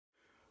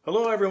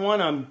Hello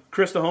everyone, I'm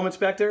Chris the Home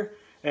Inspector,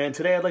 and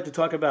today I'd like to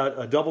talk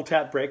about double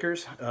tap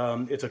breakers.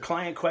 It's a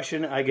client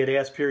question I get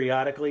asked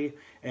periodically,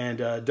 and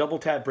double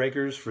tap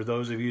breakers, for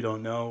those of you who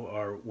don't know,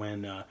 are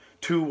when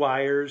two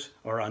wires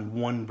are on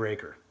one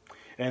breaker.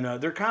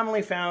 And they're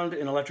commonly found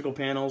in electrical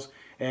panels,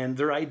 and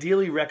they're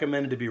ideally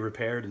recommended to be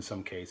repaired in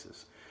some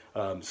cases.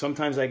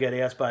 Sometimes I get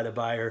asked by the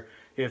buyer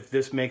if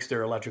this makes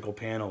their electrical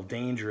panel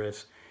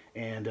dangerous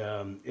and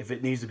if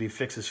it needs to be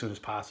fixed as soon as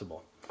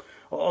possible.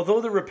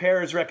 Although the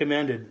repair is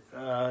recommended,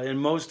 in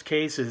most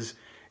cases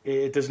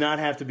it does not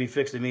have to be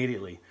fixed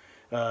immediately.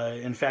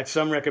 In fact,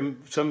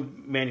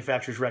 some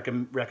manufacturers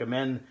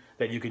recommend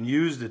that you can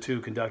use the two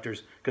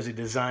conductors because they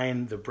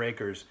design the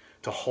breakers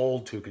to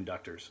hold two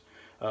conductors.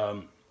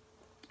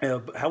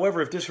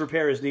 However, if this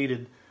repair is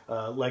needed,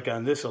 like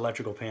on this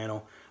electrical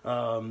panel,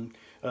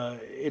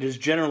 it is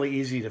generally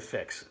easy to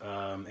fix.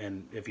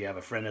 And if you have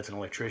a friend that's an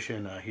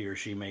electrician, he or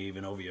she may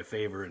even owe you a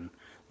favor and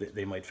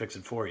they might fix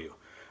it for you.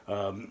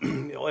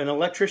 An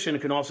electrician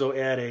can also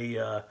add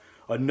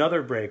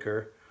another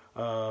breaker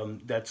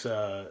that's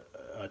a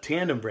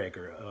tandem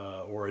breaker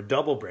or a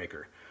double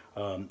breaker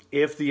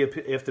if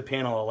the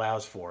panel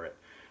allows for it.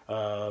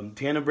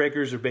 Tandem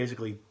breakers are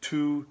basically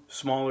two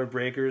smaller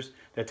breakers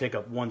that take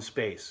up one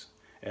space.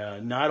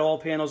 Not all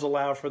panels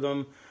allow for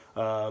them,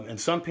 and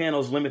some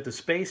panels limit the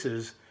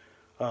spaces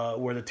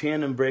where the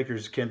tandem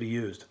breakers can be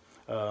used.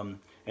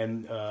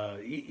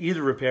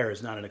 Either repair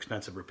is not an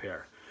expensive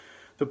repair.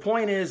 The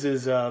point is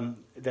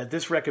that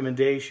this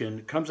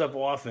recommendation comes up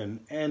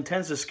often and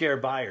tends to scare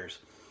buyers,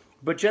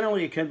 but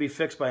generally it can be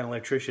fixed by an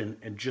electrician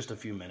in just a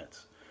few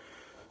minutes.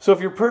 So if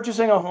you're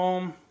purchasing a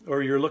home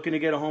or you're looking to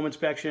get a home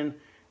inspection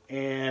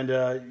and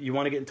you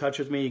want to get in touch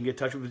with me, you can get in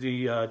touch with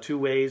me two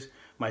ways.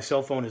 My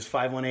cell phone is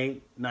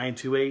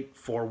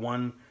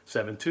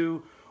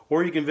 518-928-4172,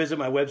 or you can visit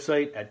my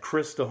website at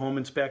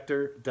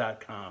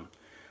christhehomeinspector.com,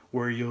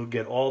 where you'll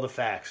get all the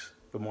facts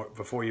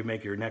before you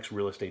make your next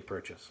real estate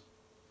purchase.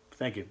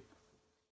 Thank you.